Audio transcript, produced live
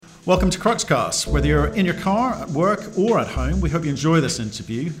Welcome to Cruxcast. Whether you're in your car, at work, or at home, we hope you enjoy this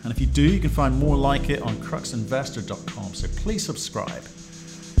interview. And if you do, you can find more like it on cruxinvestor.com. So please subscribe.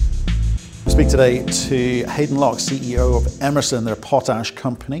 We speak today to Hayden Locke, CEO of Emmerson, their potash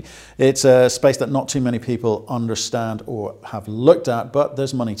company. It's a space that not too many people understand or have looked at, but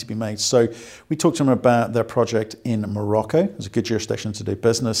there's money to be made. So we talked to them about their project in Morocco. It's a good jurisdiction to do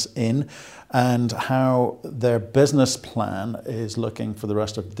business in, and how their business plan is looking for the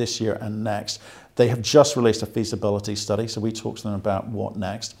rest of this year and next. They have just released a feasibility study, so we talked to them about what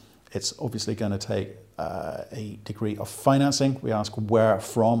next. It's obviously going to take a degree of financing. We ask where,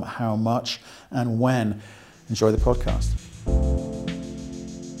 from, how much, and when. Enjoy the podcast.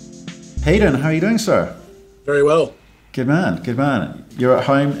 Hayden, how are you doing, sir? Very well. Good man, good man. You're at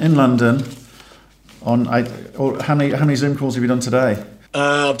home in London. How many Zoom calls have you done today?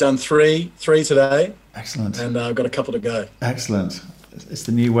 I've done three today. Excellent. And I've got a couple to go. Excellent. It's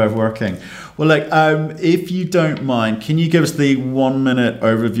the new way of working. Well, look, if you don't mind, can you give us the 1 minute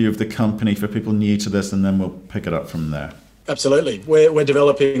overview of the company for people new to this, and then we'll pick it up from there? Absolutely. We're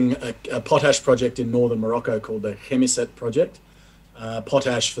developing a potash project in northern Morocco called the Emmerson project.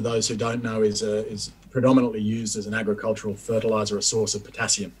 Potash, for those who don't know, is predominantly used as an agricultural fertilizer, a source of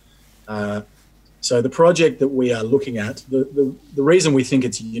potassium. So the project that we are looking at, the reason we think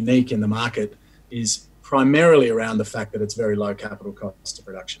it's unique in the market is primarily around the fact that it's very low capital cost to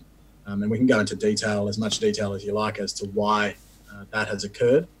production. And we can go into detail, as much detail as you like, as to why that has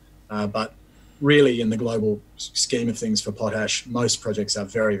occurred. But really, in the global scheme of things for potash, most projects are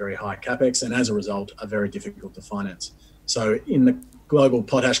very, very high capex, and as a result are very difficult to finance. So in the global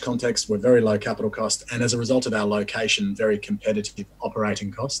potash context, we're very low capital cost, and as a result of our location, very competitive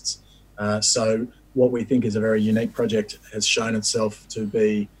operating costs. So what we think is a very unique project has shown itself to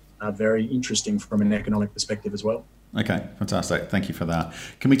be very interesting from an economic perspective as well. Okay, fantastic. Thank you for that.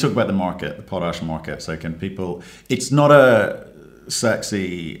 Can we talk about the market, the potash market? So can people, it's not a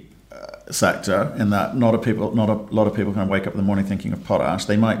sexy sector in that not a lot of people can wake up in the morning thinking of potash.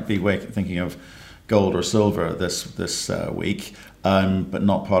 They might be thinking of gold or silver this week, but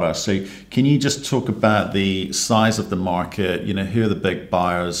not potash. So can you just talk about the size of the market, who are the big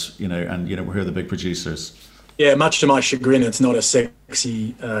buyers, and who are the big producers? Yeah, much to my chagrin, it's not a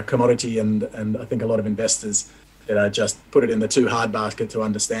sexy commodity, and I think a lot of investors just put it in the too hard basket to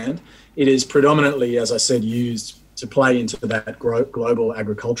understand. It is predominantly, as I said, used to play into that global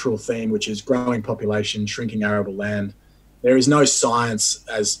agricultural theme, which is growing population, shrinking arable land. There is no science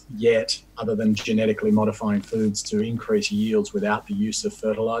as yet, other than genetically modifying foods to increase yields without the use of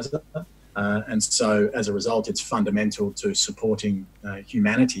fertilizer. And so as a result, it's fundamental to supporting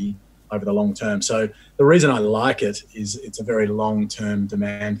humanity over the long term. So the reason I like it is it's a very long-term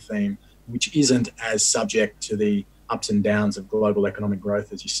demand theme, which isn't as subject to the ups and downs of global economic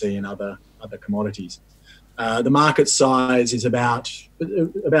growth as you see in other commodities. The market size is about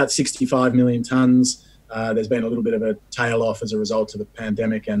 65 million tonnes. There's been a little bit of a tail off as a result of the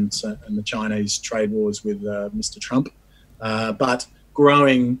pandemic and the Chinese trade wars with Mr. Trump, but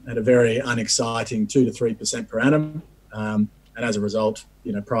growing at a very unexciting 2 to 3% per annum. And as a result,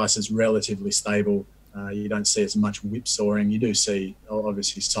 price is relatively stable. You don't see as much whipsawing. You do see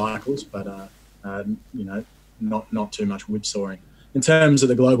obviously cycles, but not too much whipsawing. In terms of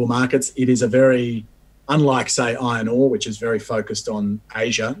the global markets, it is a very, unlike say iron ore, which is very focused on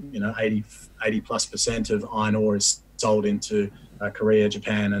Asia. 80+% of iron ore is sold into Korea,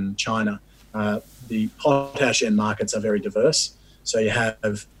 Japan, and China. The potash end markets are very diverse. So you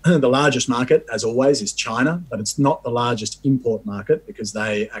have the largest market, as always, is China, but it's not the largest import market because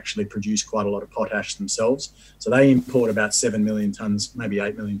they actually produce quite a lot of potash themselves. So they import about 7 million tonnes, maybe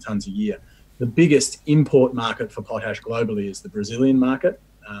 8 million tonnes a year. The biggest import market for potash globally is the Brazilian market,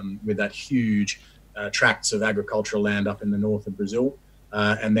 with that huge tracts of agricultural land up in the north of Brazil.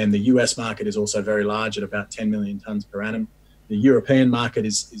 And then the US market is also very large at about 10 million tonnes per annum. The European market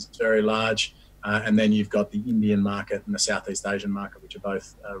is very large. And then you've got the Indian market and the Southeast Asian market, which are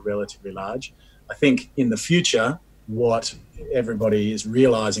both relatively large. I think in the future, what everybody is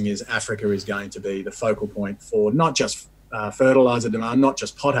realising is Africa is going to be the focal point for not just fertiliser demand, not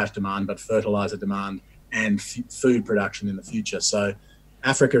just potash demand, but fertiliser demand and food production in the future. So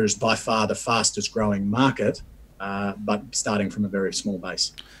Africa is by far the fastest growing market, but starting from a very small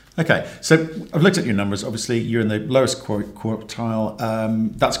base. Okay, so I've looked at your numbers. Obviously, you're in the lowest quartile.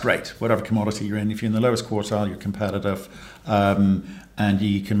 That's great. Whatever commodity you're in, if you're in the lowest quartile, you're competitive, and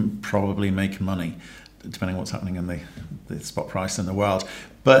you can probably make money, depending on what's happening in the spot price in the world.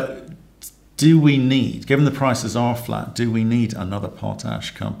 But do we need, given the prices are flat, do we need another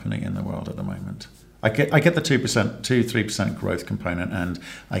potash company in the world at the moment? I get the 2%, 2-3% growth component, and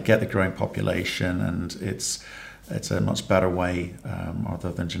I get the growing population, and it's a much better way,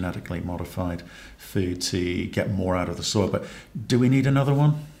 other than genetically modified food, to get more out of the soil. But do we need another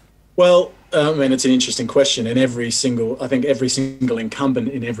one? Well, I mean, it's an interesting question, and I think every single incumbent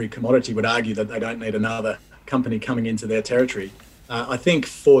in every commodity would argue that they don't need another company coming into their territory. I think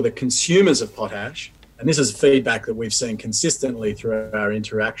for the consumers of potash, and this is feedback that we've seen consistently through our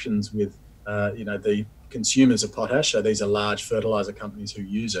interactions with, the consumers of potash. So these are large fertilizer companies who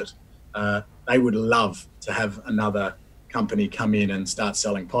use it. They would love to have another company come in and start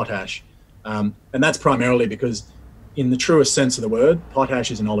selling potash. And that's primarily because, in the truest sense of the word,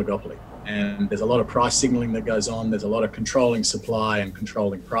 potash is an oligopoly. And there's a lot of price signaling that goes on. There's a lot of controlling supply and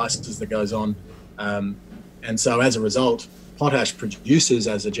controlling prices that goes on. And so as a result, potash producers,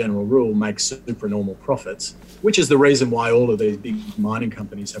 as a general rule, make supernormal profits, which is the reason why all of these big mining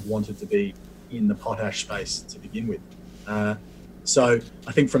companies have wanted to be in the potash space to begin with. So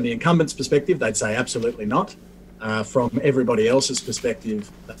I think from the incumbent's perspective, they'd say absolutely not. From everybody else's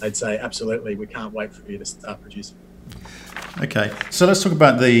perspective, they'd say absolutely, we can't wait for you to start producing. Okay, so let's talk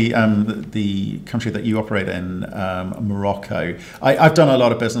about the country that you operate in, Morocco. I've done a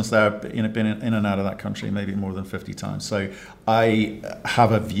lot of business there, been in and out of that country maybe more than 50 times. So I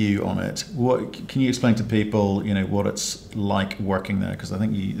have a view on it. Can you explain to people, what it's like working there? Because I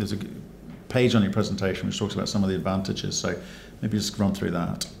think there's a page on your presentation which talks about some of the advantages. So maybe just run through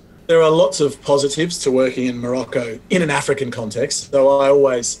that. There are lots of positives to working in Morocco in an African context. So I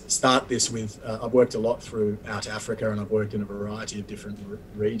always start this with, I've worked a lot throughout Africa, and I've worked in a variety of different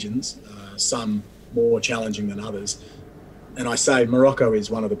regions, some more challenging than others. And I say Morocco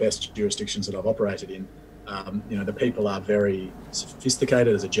is one of the best jurisdictions that I've operated in. The people are very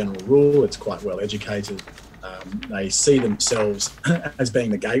sophisticated as a general rule. It's quite well educated. They see themselves as being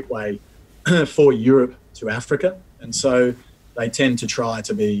the gateway for Europe to Africa. And so they tend to try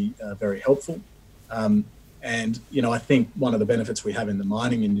to be very helpful. I think one of the benefits we have in the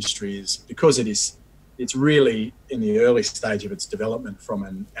mining industry is because it's really in the early stage of its development from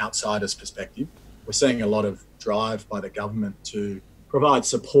an outsider's perspective. We're seeing a lot of drive by the government to provide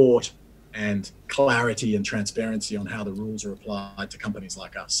support and clarity and transparency on how the rules are applied to companies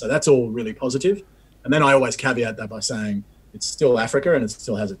like us. So that's all really positive. And then I always caveat that by saying, it's still Africa and it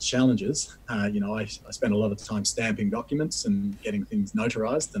still has its challenges. I spend a lot of time stamping documents and getting things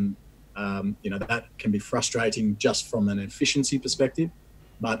notarized, and that can be frustrating just from an efficiency perspective.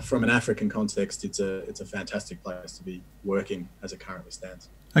 But from an African context, it's a fantastic place to be working as it currently stands.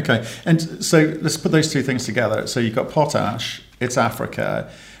 Okay, and so let's put those two things together. So you've got potash, it's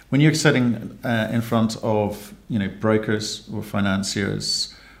Africa. When you're sitting in front of brokers or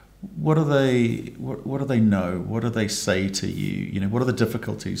financiers, what do they know? What do they say to you? What are the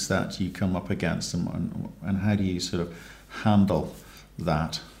difficulties that you come up against, and how do you sort of handle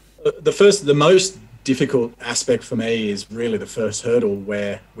that? The most difficult aspect for me is really the first hurdle,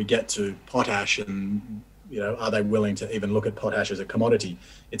 where we get to potash, and are they willing to even look at potash as a commodity?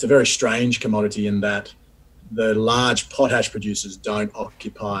 It's a very strange commodity in that the large potash producers don't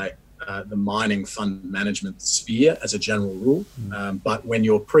occupy the mining fund management sphere as a general rule. But when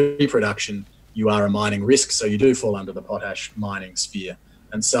you're pre-production, you are a mining risk, so you do fall under the potash mining sphere.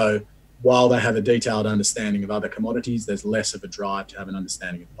 And so while they have a detailed understanding of other commodities, there's less of a drive to have an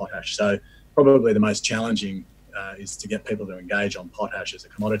understanding of potash. So probably the most challenging is to get people to engage on potash as a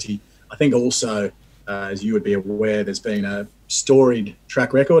commodity. I think also, as you would be aware, there's been a storied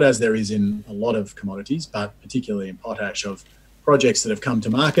track record, as there is in a lot of commodities, but particularly in potash, of projects that have come to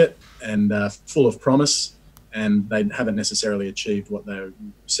market and full of promise, and they haven't necessarily achieved what they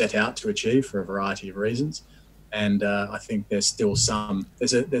set out to achieve for a variety of reasons. And I think there's still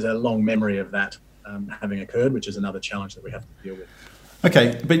there's a long memory of that having occurred, which is another challenge that we have to deal with.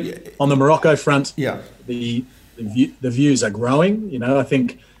 Okay, but on the Morocco front, yeah, the views are growing. I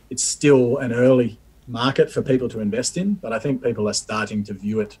think it's still an early market for people to invest in, but I think people are starting to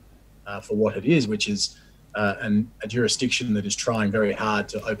view it for what it is, which is a jurisdiction that is trying very hard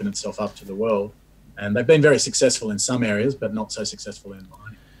to open itself up to the world. And they've been very successful in some areas, but not so successful in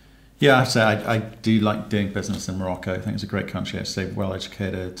mining. Yeah, I have to say, I do like doing business in Morocco. I think it's a great country. I say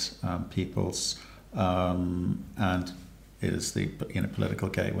well-educated peoples, and it is the political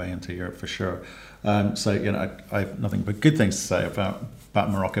gateway into Europe for sure. So I have nothing but good things to say about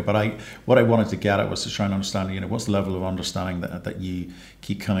Morocco. But what I wanted to get at was to try and understand, what's the level of understanding that you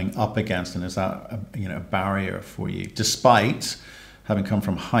keep coming up against, and is that a barrier for you, despite having come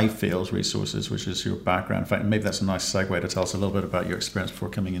from Highfields Resources, which is your background. In fact, maybe that's a nice segue to tell us a little bit about your experience before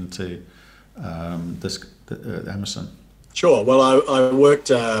coming into Emmerson. Sure. Well, I worked,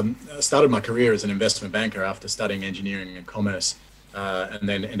 started my career as an investment banker after studying engineering and commerce, and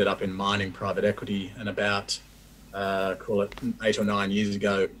then ended up in mining private equity. And about, call it 8 or 9 years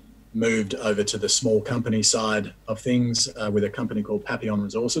ago, moved over to the small company side of things with a company called Papillon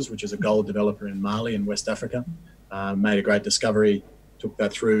Resources, which is a gold developer in Mali in West Africa. Made a great discovery, took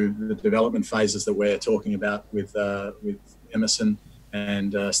that through the development phases that we're talking about with Emmerson,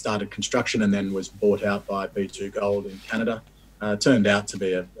 and started construction, and then was bought out by B2 Gold in Canada. Turned out to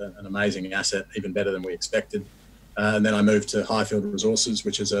be an amazing asset, even better than we expected. And then I moved to Highfield Resources,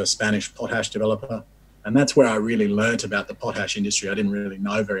 which is a Spanish potash developer. And that's where I really learnt about the potash industry. I didn't really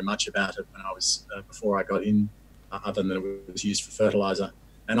know very much about it when I was before I got in, other than it was used for fertilizer.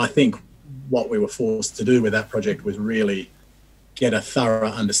 And I think what we were forced to do with that project was really get a thorough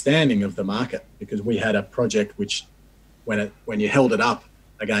understanding of the market, because we had a project which, when you held it up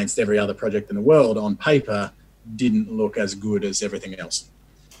against every other project in the world on paper, didn't look as good as everything else.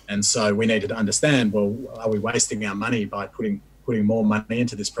 And so we needed to understand, well, are we wasting our money by putting more money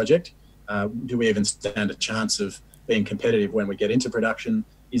into this project? Do we even stand a chance of being competitive when we get into production?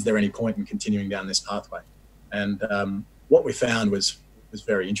 Is there any point in continuing down this pathway? And what we found was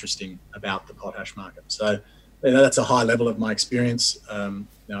very interesting about the potash market. So that's a high level of my experience. I'm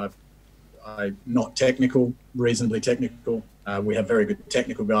not technical, reasonably technical. We have very good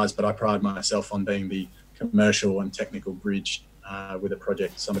technical guys, but I pride myself on being the commercial and technical bridge with a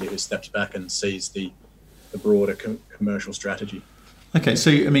project, somebody who steps back and sees the broader commercial strategy. Okay,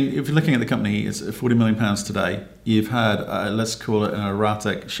 so I mean, if you're looking at the company, it's £40 million today. You've had, let's call it an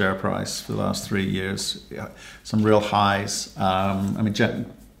erratic share price for the last 3 years, some real highs.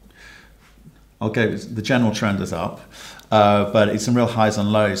 Okay, the general trend is up, but it's some real highs and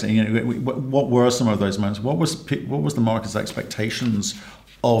lows. And what were some of those moments? What was the market's expectations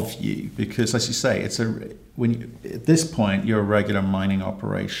of you? Because, as you say, at this point you're a regular mining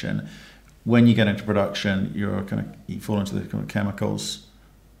operation. When you get into production, you fall into the kind of chemicals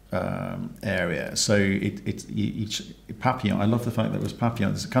area. So Papillon. I love the fact that it was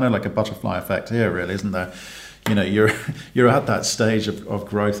Papillon. It's kind of like a butterfly effect here, really, isn't there? You're at that stage of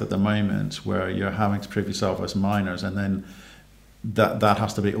growth at the moment where you're having to prove yourself as miners, and then that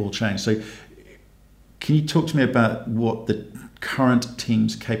has to be all changed. So can you talk to me about what the current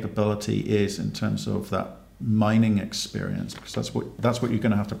team's capability is in terms of that mining experience? Because that's what you're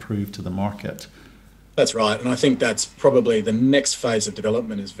going to have to prove to the market. That's right, and I think that's probably the next phase of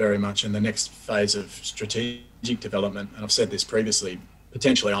development is very much in the next phase of strategic development. And I've said this previously,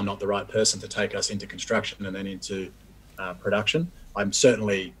 potentially I'm not the right person to take us into construction and then into production. I'm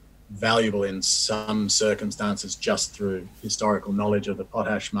certainly valuable in some circumstances just through historical knowledge of the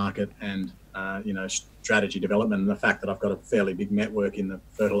potash market and strategy development, and the fact that I've got a fairly big network in the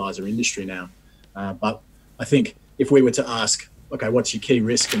fertilizer industry now. But I think if we were to ask, okay, what's your key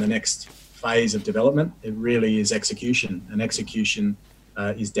risk in the next phase of development? It really is execution, and execution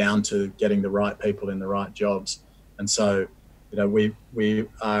is down to getting the right people in the right jobs. And so, we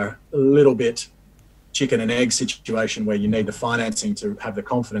are a little bit chicken and egg situation where you need the financing to have the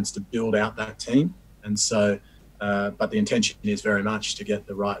confidence to build out that team. And so, but the intention is very much to get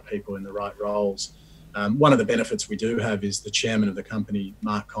the right people in the right roles. One of the benefits we do have is the chairman of the company,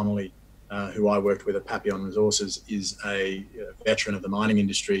 Mark Connolly, who I worked with at Papillon Resources, is a veteran of the mining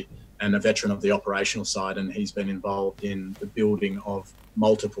industry and a veteran of the operational side, and he's been involved in the building of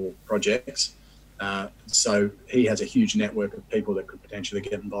multiple projects. So he has a huge network of people that could potentially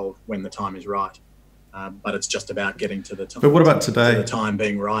get involved when the time is right. But it's just about getting to the time. But what about today? To the time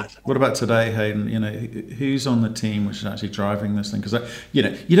being right. What about today, Hayden? Who's on the team which is actually driving this thing? Because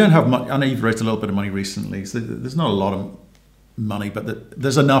you don't have money. I know you've raised a little bit of money recently. So there's not a lot of money, but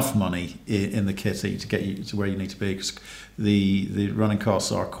there's enough money in the kitty to get you to where you need to be. Because the running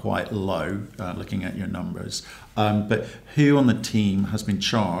costs are quite low, looking at your numbers. But who on the team has been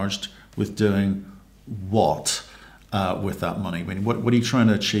charged with doing what? With that money? I mean, what are you trying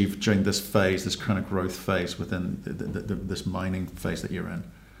to achieve during this phase, this kind of growth phase within this mining phase that you're in?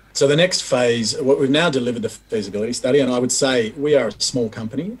 So the next phase, what we've now delivered the feasibility study, and I would say we are a small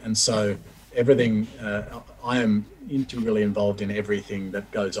company, and so everything, I am integrally involved in everything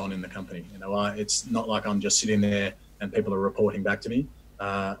that goes on in the company. It's not like I'm just sitting there and people are reporting back to me.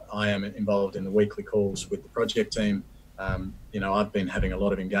 I am involved in the weekly calls with the project team. I've been having a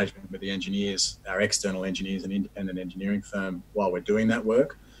lot of engagement with the engineers, our external engineers and independent engineering firm while we're doing that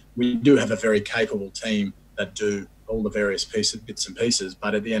work. We do have a very capable team that do all the various bits and pieces,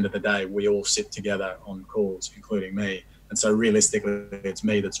 but at the end of the day, we all sit together on calls, including me. And so realistically, it's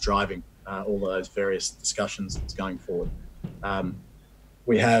me that's driving all of those various discussions going forward.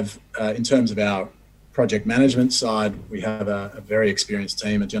 We have, in terms of our project management side, we have a very experienced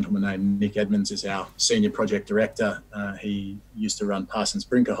team. A gentleman named Nick Edmonds is our senior project director. He used to run Parsons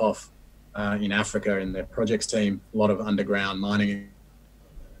Brinkerhoff in Africa in their projects team, a lot of underground mining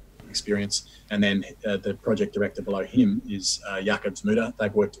experience. And then the project director below him is Jakob Zmuda.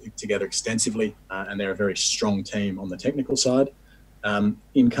 They've worked together extensively and they're a very strong team on the technical side.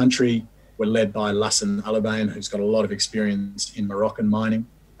 In country, we're led by Lassan Alabain, who's got a lot of experience in Moroccan mining.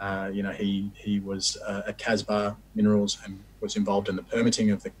 He was at Casbah Minerals and was involved in the permitting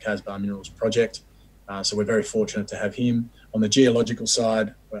of the Casbah Minerals project. So we're very fortunate to have him. On the geological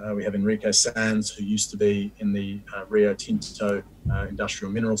side, we have Enrique Sanz, who used to be in the Rio Tinto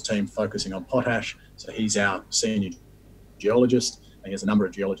industrial minerals team focusing on potash. So he's our senior geologist, and he has a number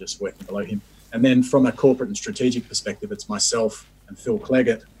of geologists working below him. And then from a corporate and strategic perspective, it's myself and Phil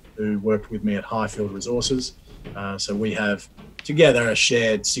Cleggett, who worked with me at Highfield Resources. So we have together a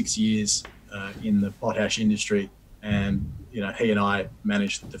shared 6 years in the potash industry, and he and I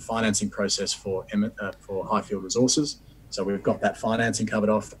managed the financing process for Highfield Resources. So we've got that financing covered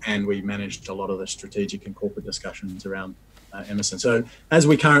off, and we managed a lot of the strategic and corporate discussions around Emmerson. So as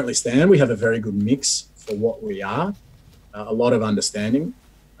we currently stand, we have a very good mix for what we are, a lot of understanding.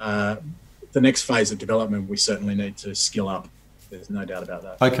 The next phase of development, we certainly need to skill up. There's no doubt about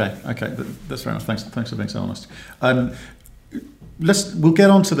that. Okay, that's fair enough. Thanks for being so honest. We'll get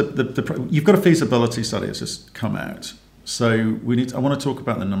on to the you've got a feasibility study that's just come out. So I want to talk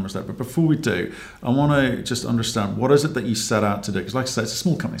about the numbers there, but before we do, I want to just understand what is it that you set out to do? Because like I said, it's a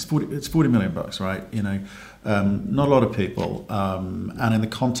small company. It's $40 million, right? Not a lot of people, and in the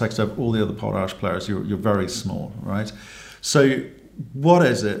context of all the other potash players, you're very small, right? So what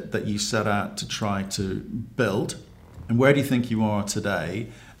is it that you set out to try to build, and where do you think you are today?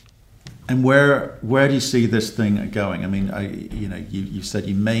 And where do you see this thing going? I mean, you said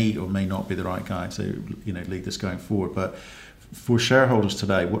you may or may not be the right guy to lead this going forward. But for shareholders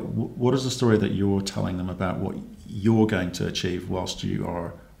today, what is the story that you're telling them about what you're going to achieve whilst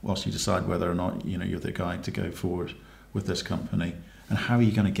you decide whether or not you're the guy to go forward with this company, and how are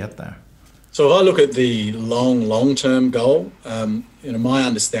you going to get there? So if I look at the long-term goal, my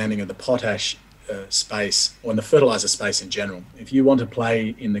understanding of the potash space, or in the fertilizer space in general, if you want to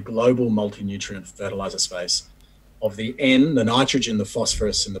play in the global multi-nutrient fertilizer space, of the the nitrogen, the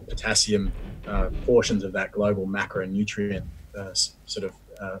phosphorus and the potassium portions of that global macronutrient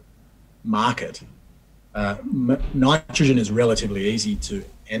market, nitrogen is relatively easy to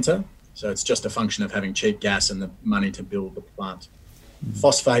enter. So it's just a function of having cheap gas and the money to build the plant.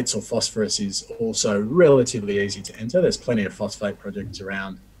 Phosphates or phosphorus is also relatively easy to enter. There's plenty of phosphate projects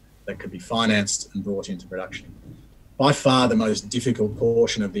around that could be financed and brought into production. By far the most difficult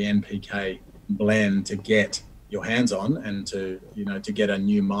portion of the NPK blend to get your hands on and to get a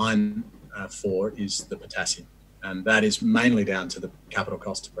new mine for is the potassium. And that is mainly down to the capital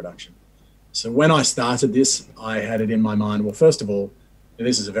cost of production. So when I started this, I had it in my mind, well, first of all,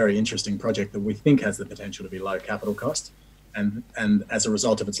 this is a very interesting project that we think has the potential to be low capital cost. And as a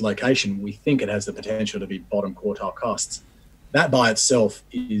result of its location, we think it has the potential to be bottom quartile costs. That by itself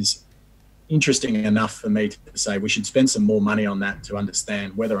is interesting enough for me to say we should spend some more money on that to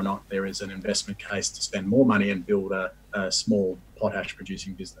understand whether or not there is an investment case to spend more money and build a small potash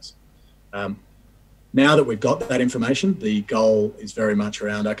producing business. Now that we've got that information, the goal is very much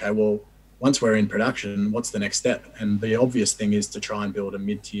around, okay, well, once we're in production, what's the next step? And the obvious thing is to try and build a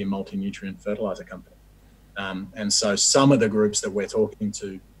mid-tier multi-nutrient fertilizer company. And so some of the groups that we're talking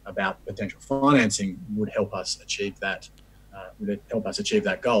to about potential financing would help us achieve that.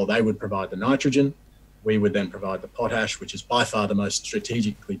 Goal. They would provide the nitrogen. We would then provide the potash, which is by far the most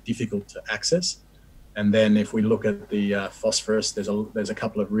strategically difficult to access. And then if we look at the phosphorus, there's a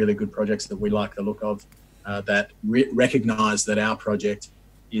couple of really good projects that we like the look of that recognise that our project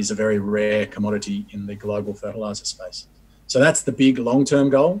is a very rare commodity in the global fertiliser space. So that's the big long-term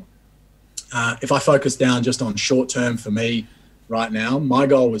goal. If I focus down just on short-term for me right now, my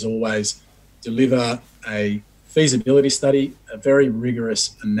goal was always deliver a feasibility study, a very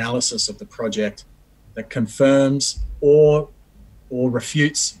rigorous analysis of the project that confirms or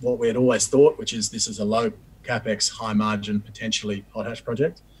refutes what we had always thought, which is this is a low capex, high margin, potentially potash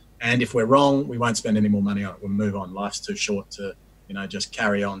project. And if we're wrong, we won't spend any more money on it. We'll move on. Life's too short to, just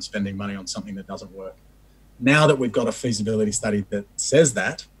carry on spending money on something that doesn't work. Now that we've got a feasibility study that says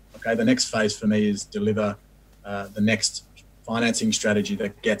that, okay, the next phase for me is deliver the next financing strategy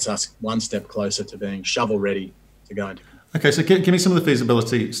that gets us one step closer to being shovel ready to go into. Okay, so give me some of the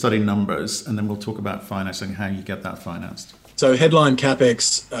feasibility study numbers, and then we'll talk about financing, how you get that financed. So headline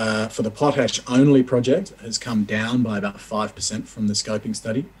capex for the potash only project has come down by about 5% from the scoping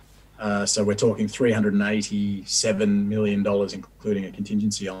study. So we're talking $387 million, including a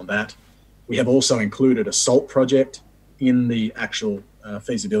contingency on that. We have also included a salt project in the actual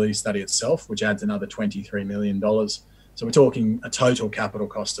feasibility study itself, which adds another $23 million. So we're talking a total capital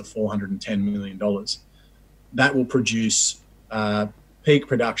cost of $410 million. That will produce peak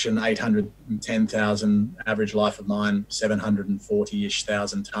production 810,000, average life of mine 740-ish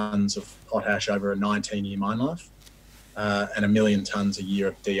thousand tonnes of potash over a 19-year mine life, and 1 million tonnes a year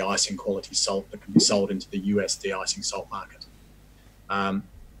of de-icing quality salt that can be sold into the US de-icing salt market.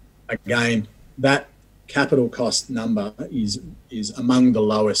 Again, that capital cost number is among the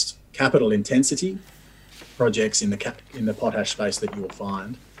lowest capital intensity projects in the potash space that you will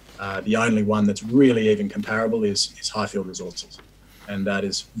find. The only one that's really even comparable is Highfield Resources. And that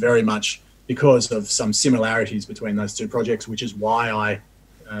is very much because of some similarities between those two projects, which is why I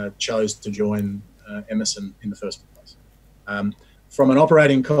chose to join Emmerson in the first place. From an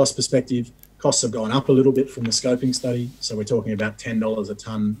operating cost perspective, costs have gone up a little bit from the scoping study. So we're talking about $10 a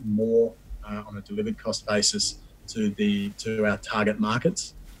tonne more on a delivered cost basis to our target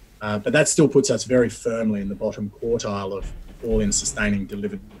markets. But that still puts us very firmly in the bottom quartile of all-in sustaining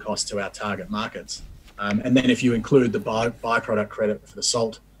delivered cost to our target markets. And then if you include the byproduct credit for the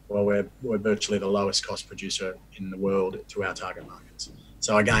salt, well, we're virtually the lowest cost producer in the world to our target markets.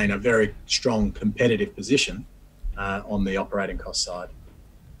 So again, a very strong competitive position on the operating cost side.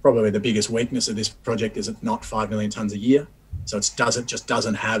 Probably the biggest weakness of this project is it's not 5 million tonnes a year. So it just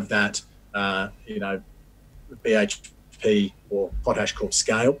doesn't have that, BHP or Potash Corp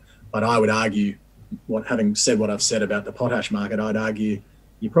scale. But I would argue, having said what I've said about the potash market, I'd argue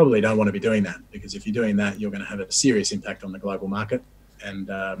you probably don't want to be doing that, because if you're doing that, you're going to have a serious impact on the global market, and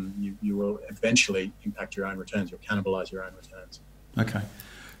you will eventually impact your own returns. You'll cannibalize your own returns. Okay.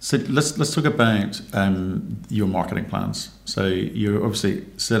 So let's talk about your marketing plans. So you're obviously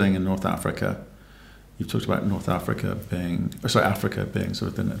sitting in North Africa. You've talked about Africa being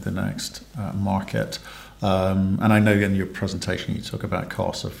sort of the next market. And I know in your presentation you talk about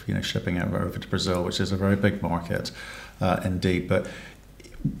costs of shipping over to Brazil, which is a very big market indeed. But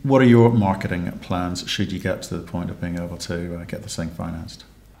what are your marketing plans should you get to the point of being able to get this thing financed?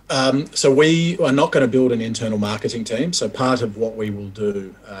 So we are not going to build an internal marketing team. So part of what we will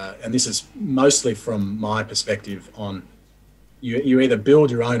do, and this is mostly from my perspective on, you either build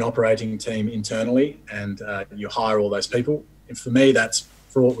your own operating team internally and you hire all those people. And for me, that's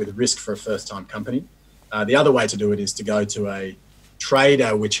fraught with risk for a first-time company. The other way to do it is to go to a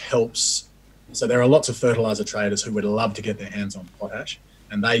trader which helps. So there are lots of fertilizer traders who would love to get their hands on potash,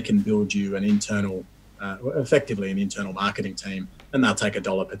 and they can build you an internal, effectively an internal marketing team, and they'll take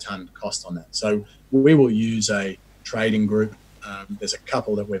 $1 per tonne cost on that. So we will use a trading group. There's a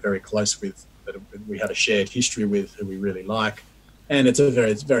couple that we're very close with, that we have a shared history with, who we really like. And it's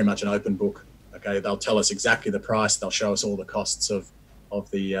very much an open book. Okay, they'll tell us exactly the price. They'll show us all the costs of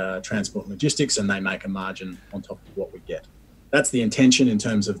the transport and logistics, and they make a margin on top of what we get. That's the intention in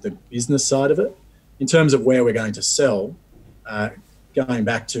terms of the business side of it. In terms of where we're going to sell, going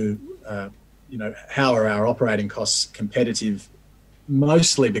back to, how are our operating costs competitive?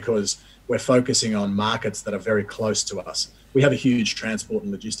 Mostly because we're focusing on markets that are very close to us. We have a huge transport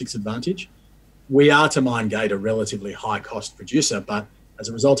and logistics advantage. We are, to mine gate, a relatively high cost producer, but as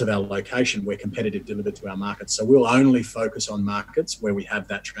a result of our location, we're competitive delivered to our markets. So we'll only focus on markets where we have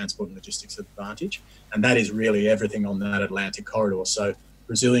that transport and logistics advantage. And that is really everything on that Atlantic corridor. So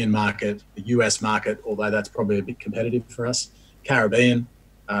Brazilian market, the US market, although that's probably a bit competitive for us, Caribbean,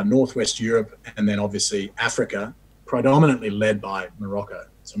 Northwest Europe, and then obviously Africa, predominantly led by Morocco.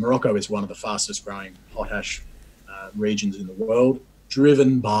 So Morocco is one of the fastest growing potash regions in the world,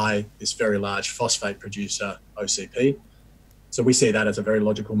 driven by this very large phosphate producer, OCP. So we see that as a very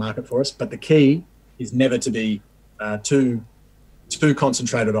logical market for us. But the key is never to be too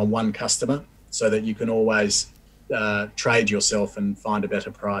concentrated on one customer, so that you can always trade yourself and find a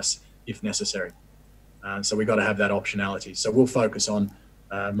better price if necessary. So we've got to have that optionality. So we'll focus on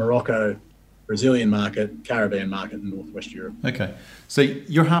Morocco, Brazilian market, Caribbean market, and Northwest Europe. Okay. So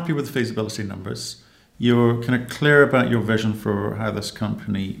you're happy with the feasibility numbers. You're kind of clear about your vision for how this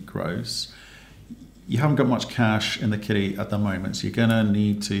company grows. You haven't got much cash in the kitty at the moment, so you're going to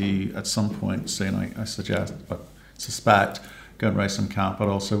need to, at some point soon, I suspect, go and raise some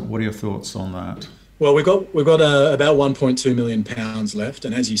capital. So what are your thoughts on that? Well, we've got about 1.2 million pounds left,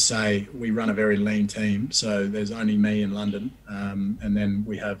 and as you say, we run a very lean team. So there's only me in London, and then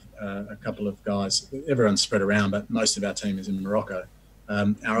we have a couple of guys. Everyone's spread around, but most of our team is in Morocco. Our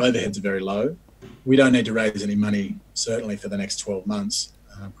overheads are very low. We don't need to raise any money, certainly for the next 12 months,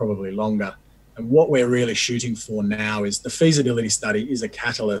 probably longer. And what we're really shooting for now is the feasibility study is a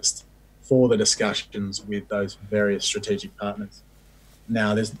catalyst for the discussions with those various strategic partners.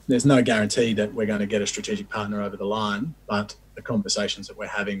 Now, there's no guarantee that we're going to get a strategic partner over the line, but the conversations that we're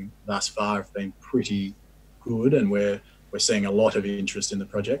having thus far have been pretty good, and we're seeing a lot of interest in the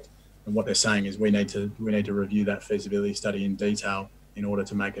project. And what they're saying is we need to review that feasibility study in detail in order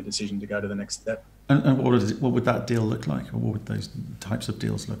to make a decision to go to the next step. And what would that deal look like, or what would those types of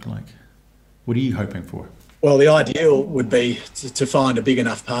deals look like? What are you hoping for? Well, the ideal would be to find a big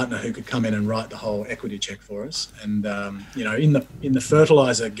enough partner who could come in and write the whole equity check for us. And in the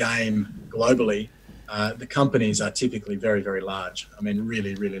fertilizer game globally, the companies are typically very, very large. I mean,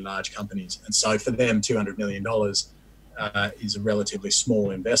 really, really large companies. And so for them, $200 million is a relatively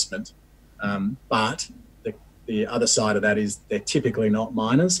small investment. But the other side of that is they're typically not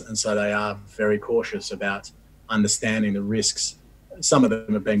miners, and so they are very cautious about understanding the risks. Some of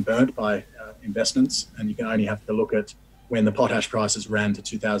them have been burnt by investments, and you can only have to look at when the potash prices ran to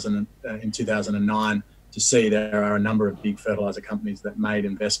 2009 to see there are a number of big fertilizer companies that made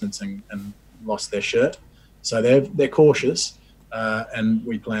investments and lost their shirt. So they're cautious, and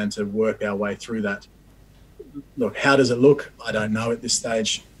we plan to work our way through that. Look, how does it look? I don't know at this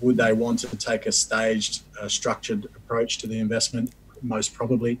stage. Would they want to take a staged, structured approach to the investment? Most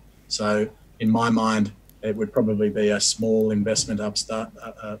probably. So in my mind, it would probably be a small investment up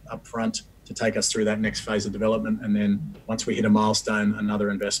front to take us through that next phase of development. And then once we hit a milestone, another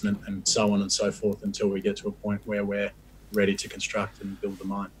investment, and so on and so forth until we get to a point where we're ready to construct and build the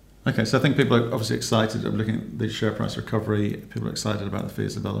mine. Okay, so I think people are obviously excited. I'm looking at the share price recovery. People are excited about the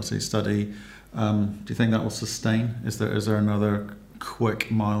feasibility study. Do you think that will sustain? Is there another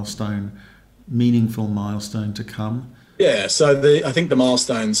quick milestone, meaningful milestone to come? Yeah, so I think the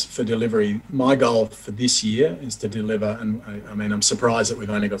milestones for delivery, my goal for this year is to deliver, and I mean, I'm surprised that we've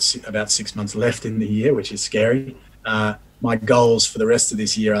only got about 6 months left in the year, which is scary. My goals for the rest of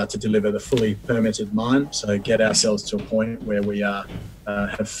this year are to deliver the fully permitted mine, so get ourselves to a point where we have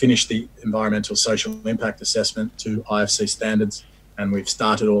finished the environmental social impact assessment to IFC standards, and we've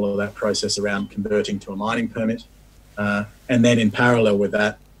started all of that process around converting to a mining permit. And then in parallel with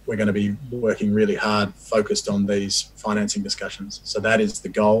that, we're going to be working really hard, focused on these financing discussions. So that is the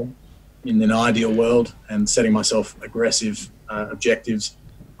goal. In an ideal world, and setting myself aggressive objectives,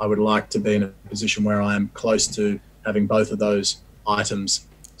 I would like to be in a position where I am close to having both of those items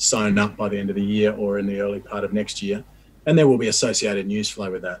sewn up by the end of the year or in the early part of next year. And there will be associated news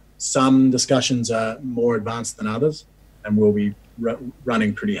flow with that. Some discussions are more advanced than others, and we'll be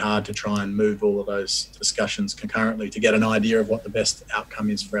running pretty hard to try and move all of those discussions concurrently to get an idea of what the best outcome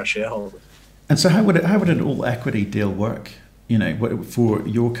is for our shareholders. And so how would an all equity deal work, for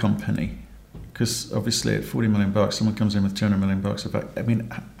your company? Because obviously at $40 million, someone comes in with $200 million.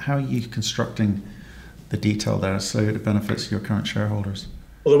 How are you constructing the detail there so it benefits your current shareholders?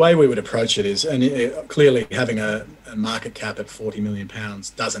 Well, the way we would approach it is, and clearly having a market cap at £40 million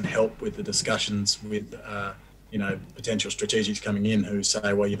doesn't help with the discussions with potential strategics coming in who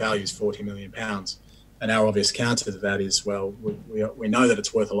say, well, your value is £40 million. And our obvious counter to that is, well, we know that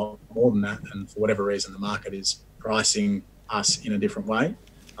it's worth a lot more than that. And for whatever reason, the market is pricing us in a different way.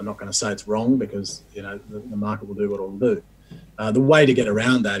 I'm not going to say it's wrong because, the market will do what it'll do. The way to get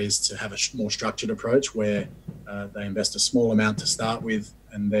around that is to have a more structured approach where they invest a small amount to start with,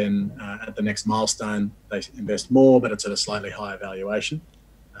 and then at the next milestone, they invest more, but it's at a slightly higher valuation.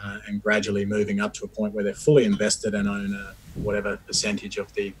 And gradually moving up to a point where they're fully invested and own whatever percentage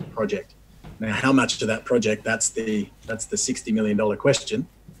of the project. Now, how much of that project? That's the $60 million question.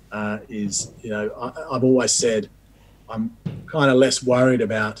 I've always said I'm kind of less worried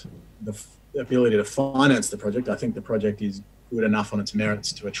about the ability to finance the project. I think the project is good enough on its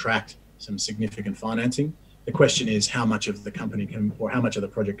merits to attract some significant financing. The question is how much of the company how much of the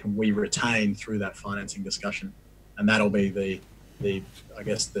project can we retain through that financing discussion, and that'll be the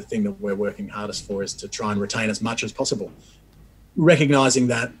thing that we're working hardest for is to try and retain as much as possible, recognizing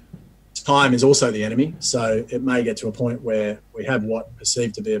that time is also the enemy. So it may get to a point where we have what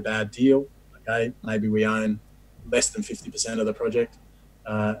perceived to be a bad deal. Okay, maybe we own less than 50% of the project,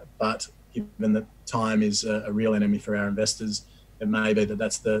 but given that time is a real enemy for our investors, it may be that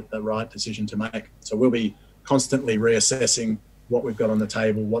that's the right decision to make. So we'll be constantly reassessing what we've got on the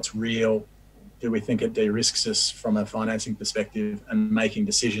table, what's real, do we think it de-risks us from a financing perspective, and making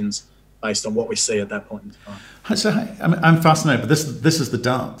decisions based on what we see at that point in time. So I'm fascinated, but this is the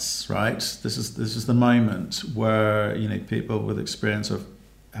dance, right? This is the moment where people with experience of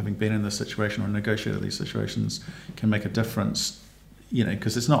having been in this situation or negotiated these situations can make a difference.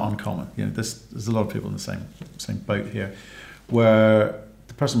 Because it's not uncommon. There's a lot of people in the same boat here, where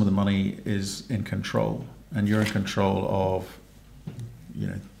the person with the money is in control, and you're in control of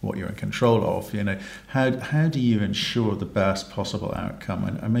what you're in control of. How do you ensure the best possible outcome?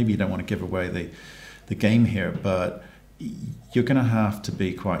 And maybe you don't want to give away the game here, but you're going to have to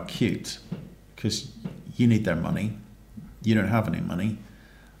be quite cute because you need their money. You don't have any money.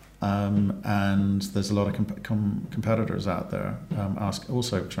 And there's a lot of competitors out there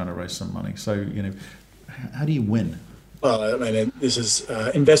also trying to raise some money. So, how do you win? Well, I mean, this is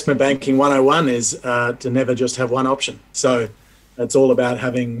investment banking 101 is to never just have one option. So it's all about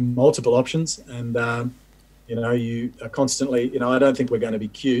having multiple options. And, you are constantly, I don't think we're going to be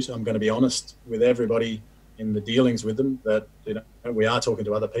cute. I'm going to be honest with everybody in the dealings with them that, we are talking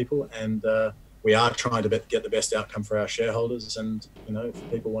to other people and we are trying to get the best outcome for our shareholders. And,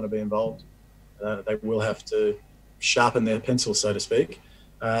 if people want to be involved, they will have to sharpen their pencil, so to speak.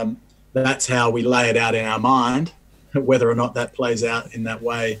 That's how we lay it out in our mind. Whether or not that plays out in that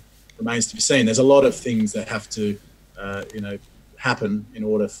way remains to be seen. There's a lot of things that have to, happen in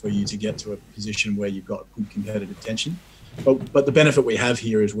order for you to get to a position where you've got good competitive tension. But the benefit we have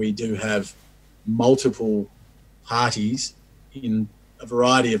here is we do have multiple parties in a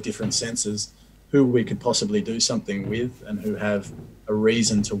variety of different senses who we could possibly do something with and who have a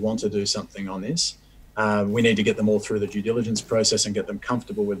reason to want to do something on this. We need to get them all through the due diligence process and get them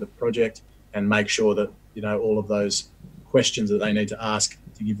comfortable with the project and make sure that, all of those questions that they need to ask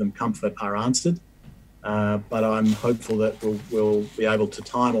to give them comfort are answered. But I'm hopeful that we'll be able to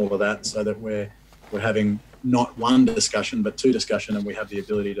time all of that so that we're having not one discussion but two discussion, and we have the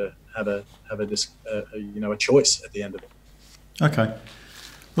ability to have a choice at the end of it. Okay.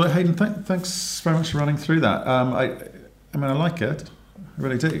 Well, Hayden, thanks very much for running through that. I like it. I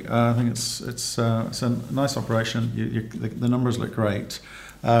really do. I think it's a nice operation. The numbers look great.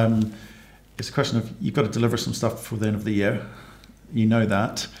 It's a question of you've got to deliver some stuff before the end of the year. You know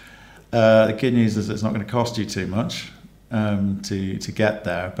that. The good news is it's not going to cost you too much to get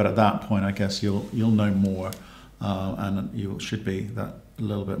there. But at that point, I guess you'll know more, and you should be that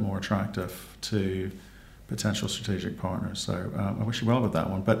little bit more attractive to potential strategic partners. So I wish you well with that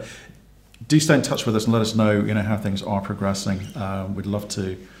one. But do stay in touch with us and let us know, how things are progressing. We'd love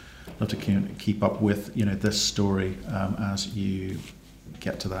to keep up with, this story as you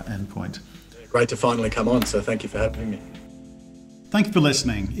get to that end point. Great to finally come on. So thank you for having me. Thank you for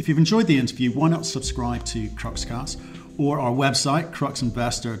listening. If you've enjoyed the interview, why not subscribe to Cruxcast or our website,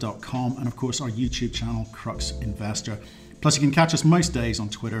 cruxinvestor.com, and of course our YouTube channel, Crux Investor. Plus you can catch us most days on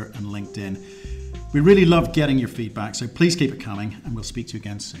Twitter and LinkedIn. We really love getting your feedback, so please keep it coming and we'll speak to you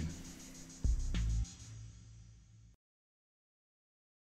again soon.